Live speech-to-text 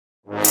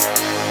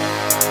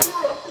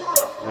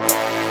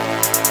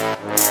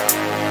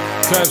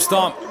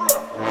Kerbstomp,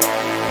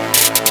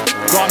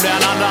 Grime Down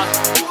Under,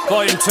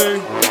 Volume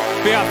 2,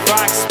 big up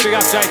Frax, big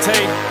up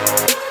JT.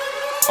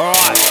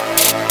 Alright,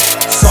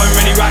 so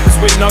many rappers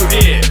with no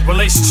ear,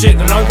 releasing shit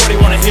that nobody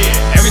wanna hear.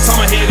 Every time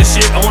I hear this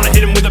shit, I wanna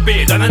hit them with a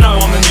beer. Don't they know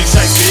I'm the new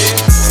Shakespeare?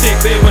 Stick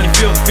there when you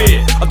feel the fear.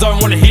 I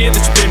don't wanna hear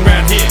that you've been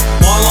round here.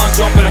 My lines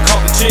drop and I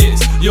cop the cheers.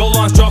 Your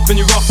lines drop and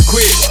you rock the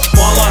quiz.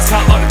 My lines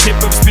cut like the tip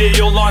of a spear.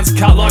 Your lines are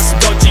cut like some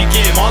dodgy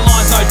gear. My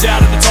lines no doubt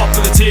at the top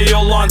of the tier.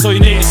 Your lines all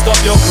you need to stop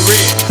your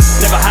career.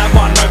 Never had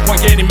one, no point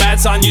getting mad,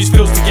 son. Use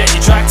pills to get your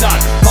track done.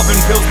 Popping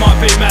pills might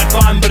be mad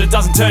fun, but it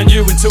doesn't turn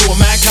you into a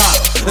mad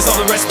cunt. That's not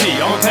the recipe,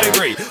 I'm a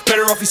pedigree.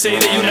 Better off you see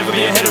that you'll never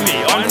be ahead of me.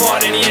 I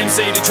invite any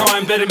MC to try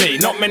and better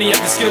me. Not many have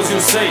the skills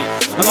you'll see.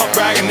 I'm not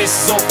bragging, this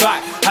is all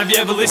fact. Have you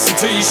ever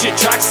listened to your shit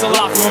tracks? I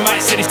laugh when my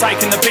mate said he's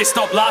taking the piss.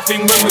 Stop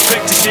laughing when we're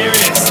quick to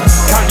serious.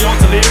 Cunt, you're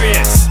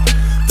delirious.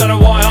 Don't know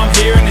why I'm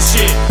hearing this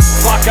shit.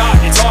 Fuck up,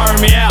 you're tiring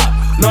me out.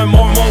 No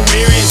more and more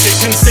weary and shit.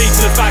 Concede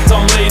to the fact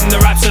I'm leading. The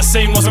raps I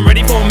scene wasn't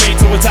ready for me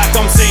to attack.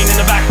 I'm seen in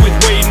the back with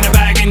weed in a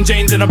bag and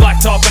jeans and a black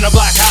top and a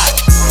black hat.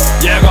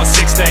 Yeah, I got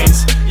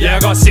 16s. Yeah, I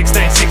got 16s.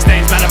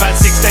 Man, I've had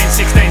 16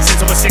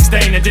 since I was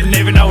 16. I didn't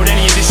even know what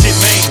any of this shit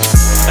means.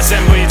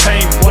 Assemble your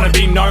team, wanna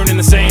be known in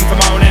the scene for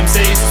my own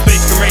MCs.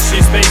 Speech can reach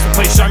your speed, but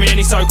please show me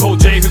any so-called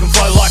G who can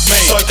flow like me.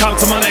 So come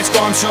to my next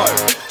grime show,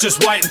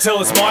 just wait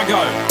until it's my go.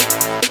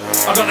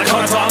 I got the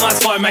kind of time, let's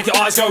flow, make your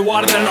eyes go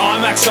wider than an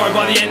IMAX show.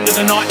 By the end of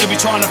the night, you'll be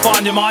trying to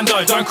find your mind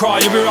though. Don't cry,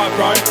 you'll be right,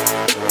 bro.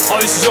 Oh,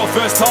 this is your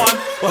first time?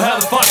 Well,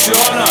 how the fuck should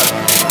I know?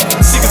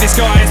 Sick of this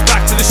guy, it's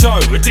back to the show.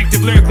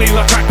 Addictive lyrically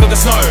like crack with the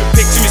snow.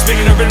 Picture me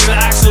spinning a rhythm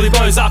that actually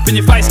blows up in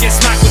your face, get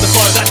smacked with the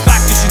flow. That's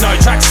fact, you should know.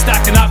 Tracks are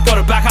stacking up, got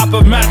a backup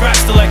of mad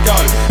raps to let go.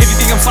 If you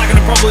think I'm slacking,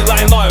 I'm probably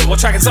laying low. Or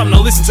tracking something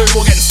to listen to,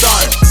 or getting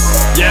stoned.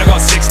 Yeah, I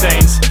got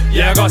 16s.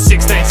 Yeah, I got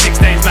 16s.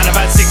 Man, I've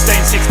had 16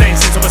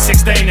 since I was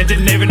 16. I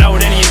didn't even know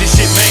what any of this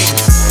shit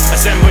means.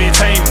 Assemble your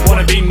team,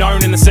 wanna be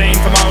known in the scene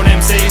for my own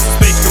MCs.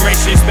 Speech can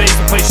reach your speed,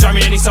 but please show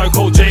me any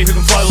so-called G who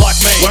can flow like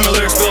me. When my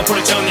lyrics spill, I put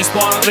a chill in your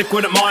spine.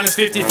 Liquid at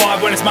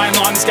 -55 when it's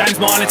mainline. This game's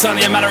mine, it's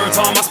only a matter of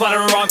time. I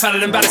splatter a rhyme, fatter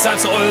than batter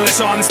saps, so oil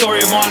shine. The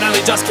story of mine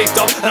only just kicked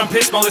off, and I'm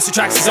pissed my list of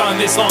tracks is only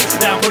this long.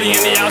 Now I'm putting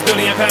in the hours,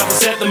 building a powerful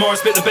set. The more I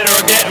spit, the better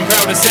I get, I'm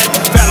proud to set.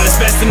 Found it it's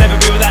best to never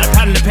be without a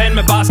pad and a pen.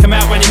 My bars come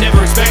out when you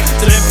never expect.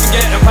 To never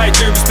forget and pay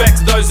due respect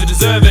to those who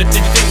deserve it. Did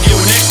you think you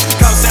were next?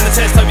 Come stand the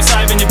test, hope you're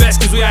saving your best,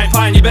 cause we ain't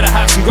paying, you better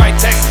have some great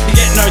text. You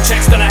get no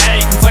checks, don't know how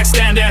you can flex.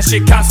 Stand down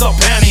shit, can't stop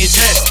pounding your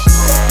chest.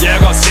 Yeah, I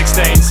got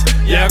 16s.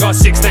 Yeah, I got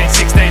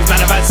 16s.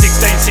 Man, I've had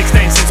 16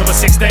 since I was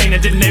 16. I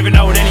didn't even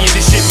know what any of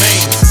this shit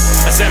means.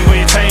 Assemble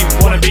your team,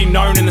 wanna be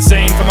known in the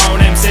scene for my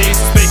own MCs.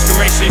 Speech can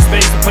reach your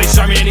speed, but please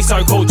show me any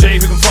so-called G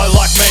who can flow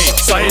like me.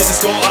 So here's the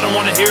score, I don't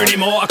wanna hear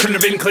anymore. I couldn't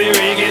have been clearer,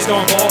 your gear's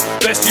going poor.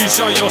 Best you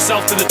show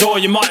yourself to the door,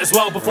 you might as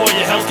well before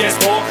your health gets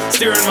poor.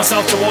 Steering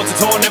myself towards a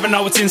tour, never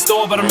know what's in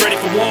store, but I'm ready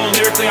for war.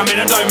 Lyrically, I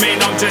don't mean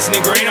I'm dressing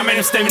in green. I mean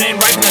I'm steaming in,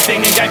 raping the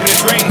thing and gaping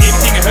its ring.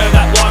 Everything you heard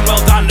that line,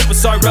 well done, it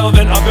was so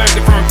relevant. I burnt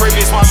it from a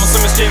previous one with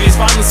some mischievous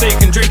fun. Let's see you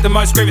can drink the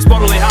most grievous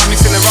bodily harm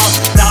mixing the rum.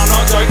 Nah, I'm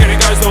not joking, it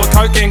goes to a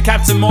coking.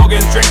 Captain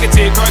Morgan, drink it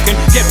till you're croaking.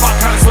 Get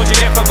fucked, that's what you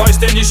get for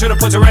boasting. You should've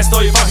put to rest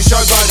all your fucking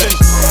showboating.